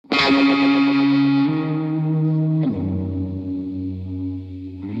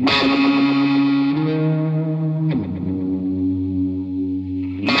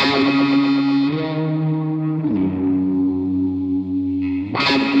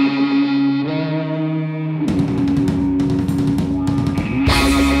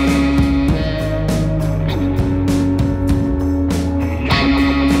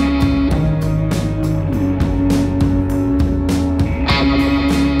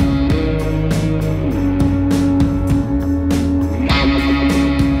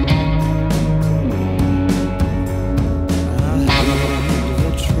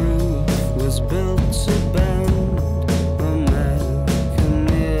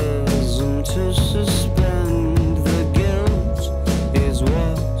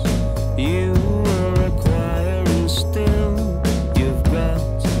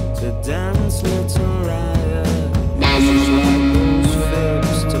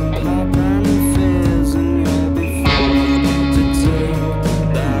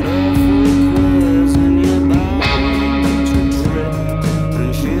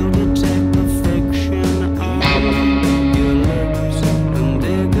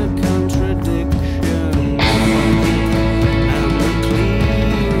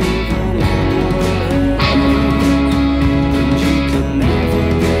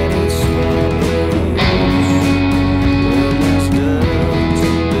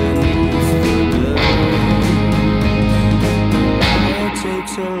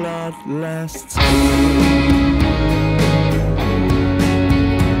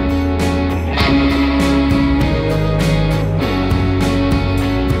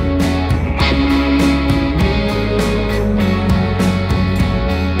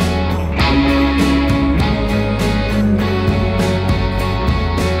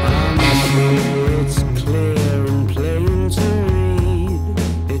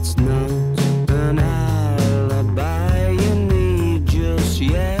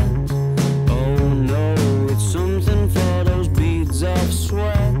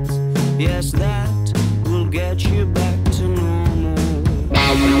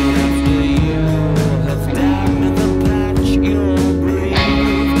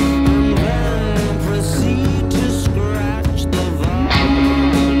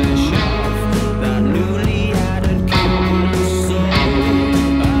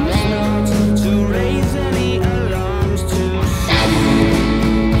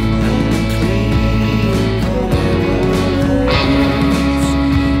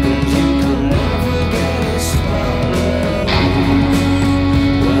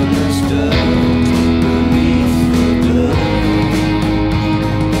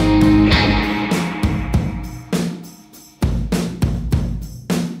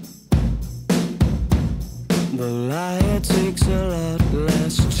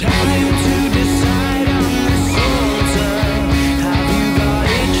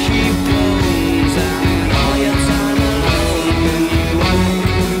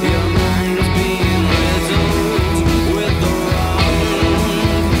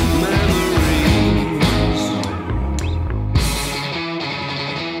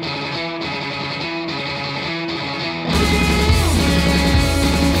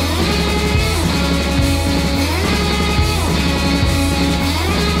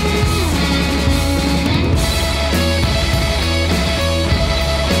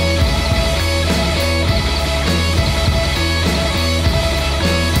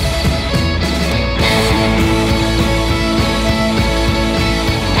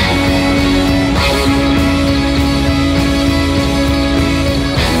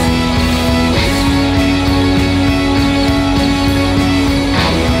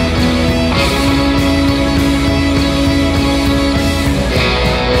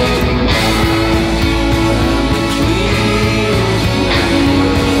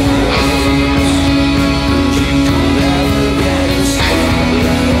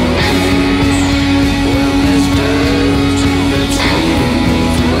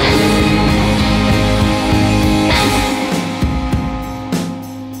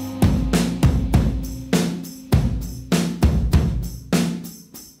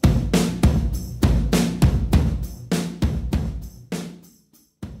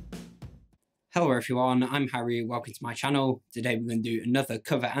Hello everyone, I'm Harry, welcome to my channel. Today we're going to do another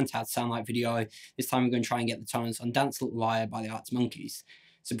cover and how to sound like video. This time we're going to try and get the tones on Dance a Little Liar by the Montys.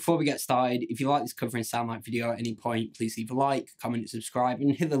 So before we get started, if you like this cover and sound like video at any point, please leave a like, comment, subscribe,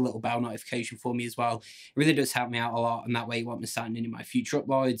 and hit the little bell notification for me as well. It really does help me out a lot, and that way you won't miss out on any of my future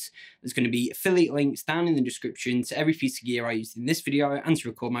uploads. There's going to be affiliate links down in the description to every piece of gear I used in this video and to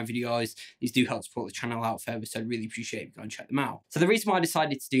record my videos. These do help support the channel out further, so I'd really appreciate if you go and check them out. So the reason why I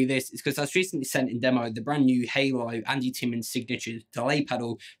decided to do this is because I was recently sent in demo the brand new Halo Andy Timmons signature delay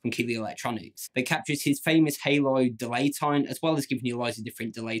pedal from Keeley Electronics. That captures his famous Halo delay time, as well as giving you loads of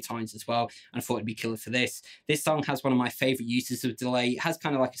different delay times as well, and I thought it'd be killer for this. This song has one of my favourite uses of delay. It has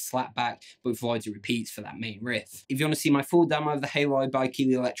kind of like a slap back, but with loads of repeats for that main riff. If you want to see my full demo of the Halo by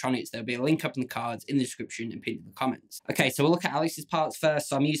Keeley Electronics, there'll be a link up in the cards, in the description, and pinned in the comments. Okay, so we'll look at Alex's parts first.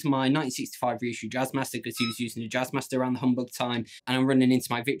 So I'm using my 1965 Reissue Jazzmaster because he was using a Jazzmaster around the Humbug time, and I'm running into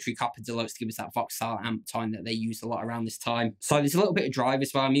my Victory Copper Deluxe to give us that Vox style amp time that they used a lot around this time. So there's a little bit of drive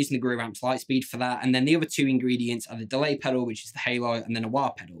as well. I'm using the Greer Lightspeed for that, and then the other two ingredients are the delay pedal, which is the Halo, and then a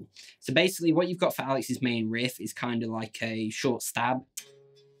wah pedal. So basically what you've got for Alex's main riff is kind of like a short stab.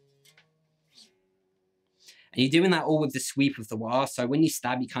 And you're doing that all with the sweep of the wah. So when you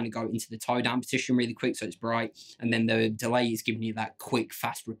stab, you kind of go into the toe down position really quick, so it's bright. And then the delay is giving you that quick,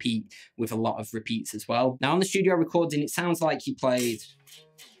 fast repeat with a lot of repeats as well. Now on the studio recording, it sounds like he played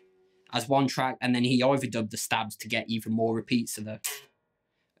as one track, and then he overdubbed the stabs to get even more repeats of the...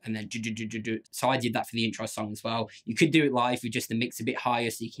 and then so I did that for the intro song as well. You could do it live with just the mix a bit higher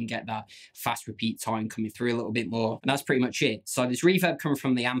so you can get that fast repeat time coming through a little bit more, and that's pretty much it. So there's reverb coming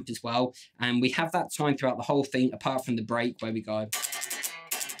from the amp as well, and we have that time throughout the whole thing apart from the break where we go.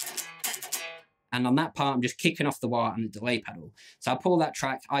 And on that part, I'm just kicking off the wah and the delay pedal. So I'll pull that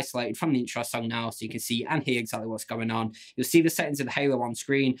track isolated from the intro song now so you can see and hear exactly what's going on. You'll see the settings of the Halo on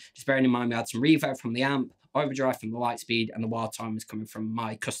screen. Just bearing in mind we had some reverb from the amp, overdrive from the Lightspeed, and the wah time is coming from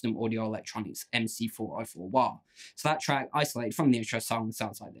my custom Audio Electronics MC404 wah. So that track isolated from the intro song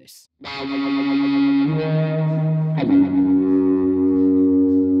sounds like this.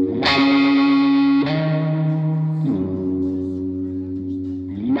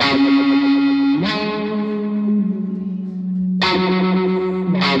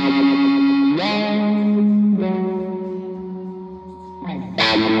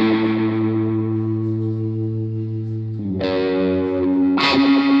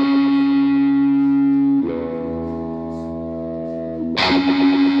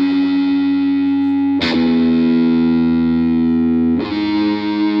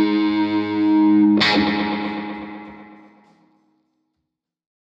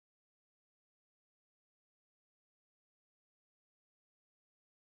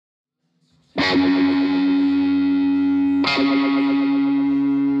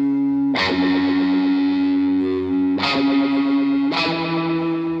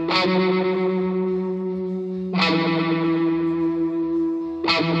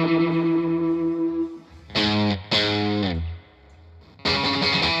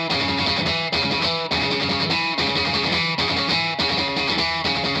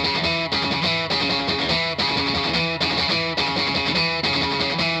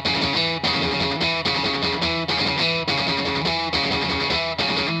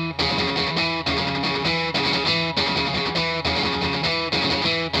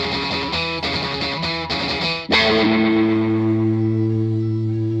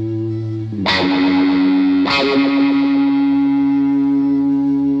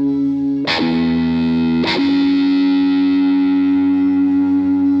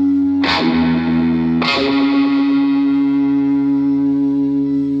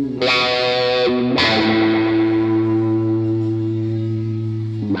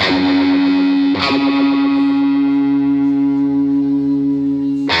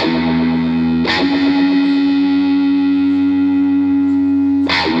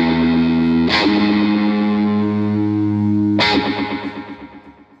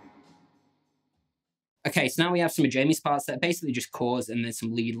 Okay, so now we have some of Jamie's parts that are basically just chords and then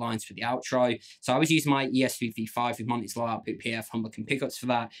some lead lines for the outro. So I was using my ES335 with Montys low output PF, Humbug and pickups for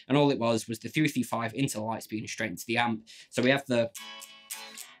that, and all it was the 335 into the Lightspeed and straight into the amp. So we have the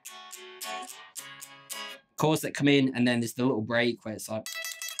chords that come in, and then there's the little break where it's like...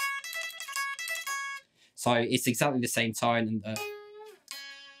 So it's exactly the same tone, and the...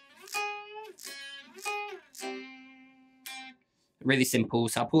 Really simple.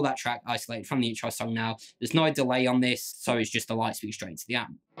 So I'll pull that track isolated from the intro song now. There's no delay on this, so it's just the Lightspeed straight into the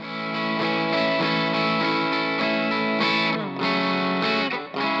amp.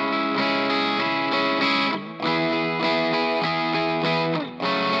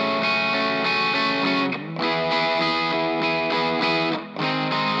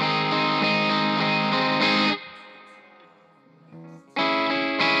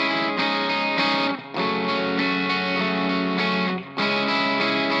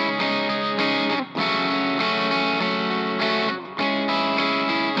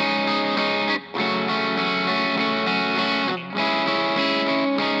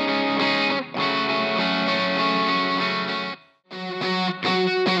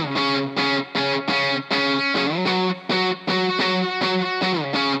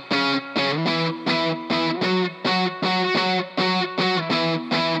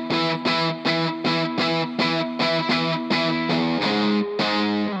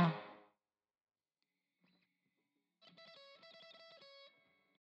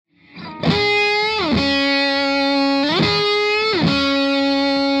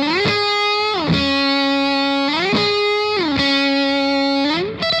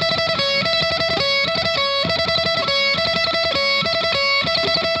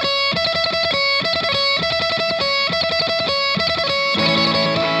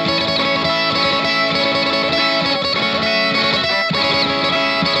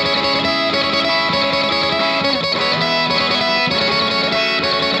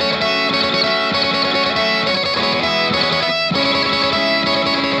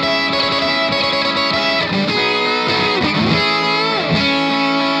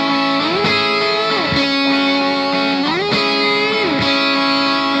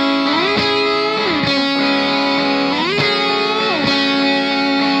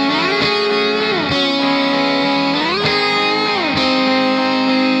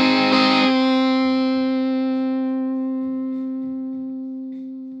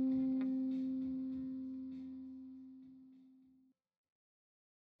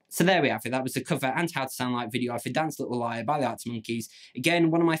 So there we have it. That was the cover and how to sound like video for Dance Little Liar by the Montys. Again,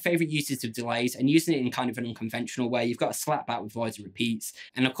 one of my favourite uses of delays and using it in kind of an unconventional way. You've got a slap back with loads of repeats.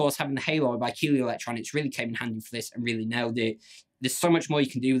 And of course, having the Halo by Keeley Electronics really came in handy for this and really nailed it. There's so much more you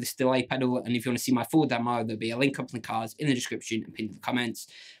can do with this delay pedal, and if you want to see my full demo, there'll be a link up in the cards in the description and pinned in the comments.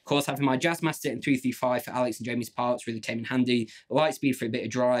 Of course, having my Jazzmaster and 335 for Alex and Jamie's parts really came in handy. The Lightspeed for a bit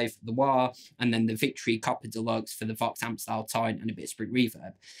of drive, the wah, and then the Victory Copper Deluxe for the Vox amp style tone and a bit of sprint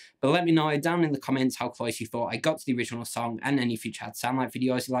reverb. But let me know down in the comments how close you thought I got to the original song and any future How to Sound Like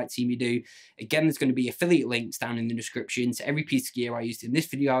videos you'd like to see me do. Again, there's going to be affiliate links down in the description to every piece of gear I used in this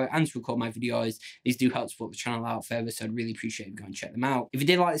video and to record my videos. These do help support the channel out further, so I'd really appreciate you going and check them out. If you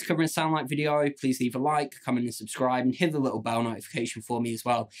did like this cover and sound like video, please leave a like, comment and subscribe, and hit the little bell notification for me as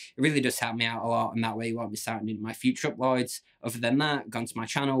well. It really does help me out a lot, and that way you won't miss out on my future uploads. Other than that, go onto my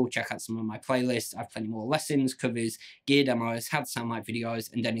channel, check out some of my playlists. I have plenty more lessons, covers, gear demos, how to sound like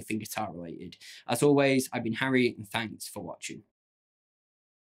videos, and anything guitar related. As always, I've been Harry, and thanks for watching.